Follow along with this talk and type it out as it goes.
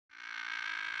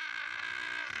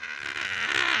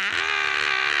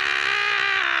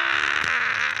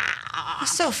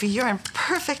Sophie, you're in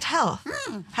perfect health.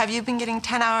 Have you been getting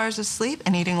 10 hours of sleep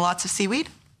and eating lots of seaweed?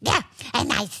 Yeah,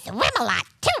 and I swim a lot,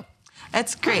 too.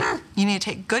 That's great. You need to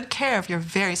take good care of your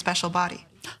very special body.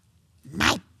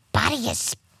 My body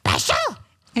is special?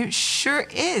 It sure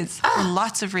is, for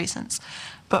lots of reasons.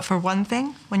 But for one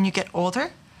thing, when you get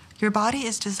older, your body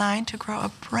is designed to grow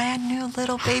a brand new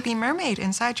little baby mermaid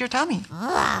inside your tummy.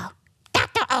 Oh,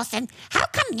 Dr. Olson, how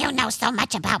come you know so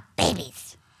much about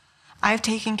babies? I've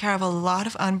taken care of a lot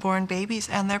of unborn babies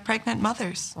and their pregnant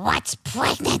mothers. What's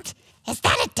pregnant? Is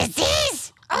that a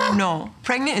disease? No,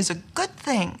 pregnant is a good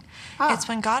thing. It's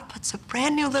when God puts a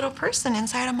brand new little person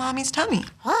inside a mommy's tummy.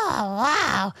 Oh,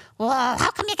 wow. Well,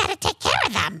 how come you gotta take care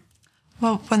of them?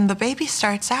 Well, when the baby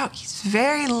starts out, he's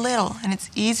very little, and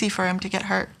it's easy for him to get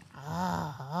hurt.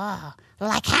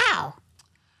 Like how?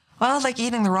 Well, like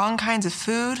eating the wrong kinds of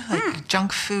food, like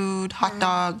junk food, hot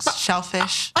dogs,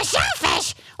 shellfish. A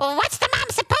shellfish? Well, what's the mom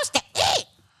supposed to eat?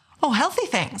 Oh, healthy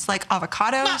things like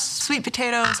avocados, sweet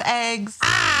potatoes, eggs. Oh,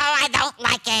 I don't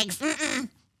like eggs.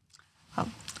 Oh,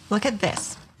 look at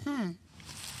this. When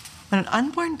an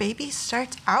unborn baby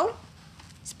starts out,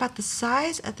 it's about the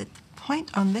size at the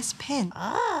point on this pin.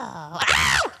 Oh.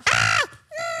 Ow! Ow!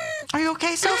 Are you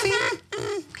okay, Sophie?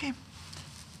 Okay.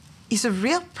 He's a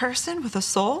real person with a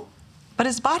soul, but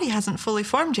his body hasn't fully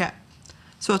formed yet.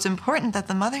 So it's important that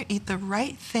the mother eat the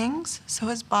right things so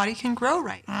his body can grow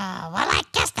right. Oh, well, I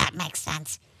guess that makes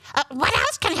sense. What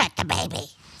else can hurt the baby?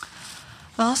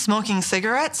 Well, smoking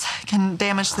cigarettes can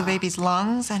damage the baby's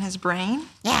lungs and his brain.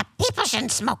 Yeah, people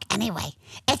shouldn't smoke anyway.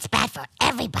 It's bad for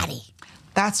everybody.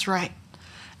 That's right.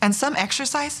 And some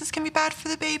exercises can be bad for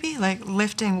the baby, like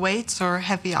lifting weights or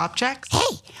heavy objects.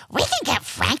 Hey, we can get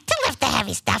Frank to lift the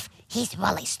heavy stuff. He's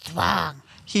really strong.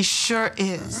 He sure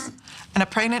is. And a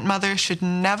pregnant mother should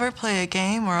never play a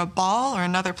game where a ball or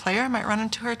another player might run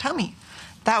into her tummy.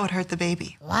 That would hurt the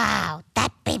baby. Wow,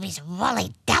 that baby's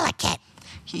really delicate.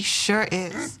 He sure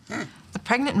is. The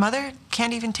pregnant mother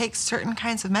can't even take certain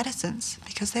kinds of medicines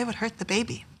because they would hurt the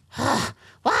baby.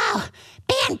 Wow,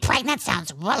 being pregnant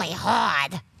sounds really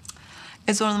hard.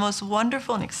 It's one of the most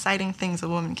wonderful and exciting things a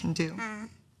woman can do.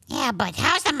 Yeah, but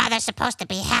how's the mother supposed to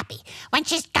be happy when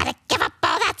she's got to give up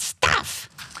all that stuff?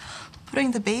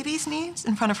 Putting the baby's needs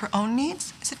in front of her own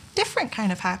needs is a different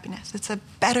kind of happiness. It's a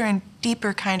better and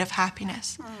deeper kind of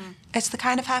happiness. It's the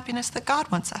kind of happiness that God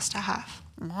wants us to have.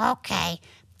 Okay,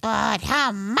 but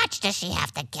how much does she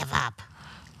have to give up?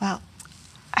 Well,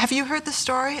 have you heard the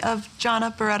story of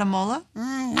Jana Beretta Mola?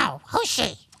 No, who's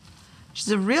she?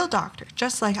 She's a real doctor,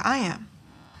 just like I am.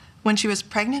 When she was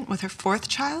pregnant with her fourth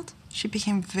child, she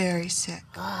became very sick.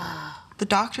 The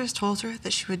doctors told her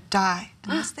that she would die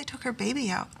unless they took her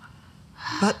baby out.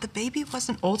 But the baby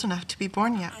wasn't old enough to be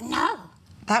born yet. No.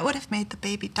 That would have made the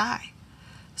baby die.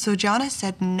 So Jana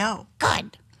said no.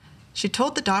 Good. She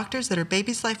told the doctors that her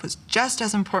baby's life was just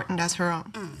as important as her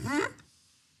own.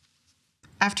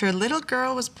 After a little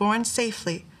girl was born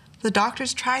safely, the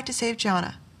doctors tried to save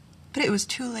Jana, but it was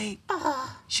too late.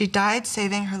 She died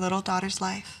saving her little daughter's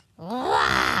life.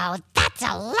 Wow, that's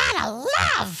a lot of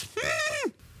love.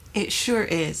 It sure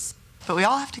is. But we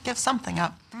all have to give something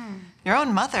up. Your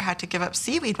own mother had to give up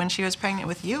seaweed when she was pregnant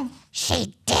with you.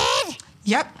 She did?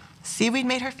 Yep. Seaweed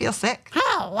made her feel sick.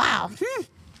 Oh, wow.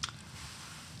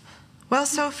 Well,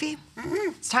 Sophie,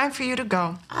 it's time for you to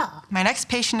go. Oh. My next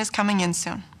patient is coming in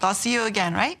soon. I'll see you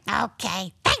again, right?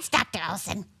 Okay. Thanks, Dr.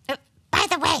 Olson. By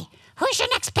the way, who's your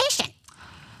next patient?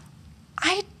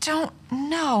 I don't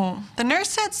know. The nurse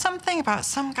said something about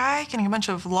some guy getting a bunch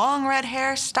of long red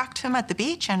hair stuck to him at the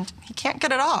beach, and he can't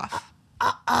get it off.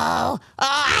 Oh,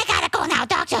 I gotta go now,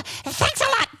 doctor. Thanks a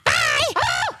lot. Bye.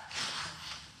 Oh.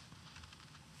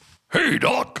 Hey,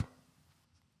 Doc.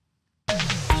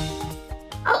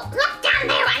 Oh, look down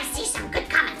there. I see some good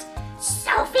comments.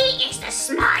 Sophie is the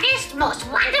smartest, most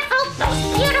wonderful, most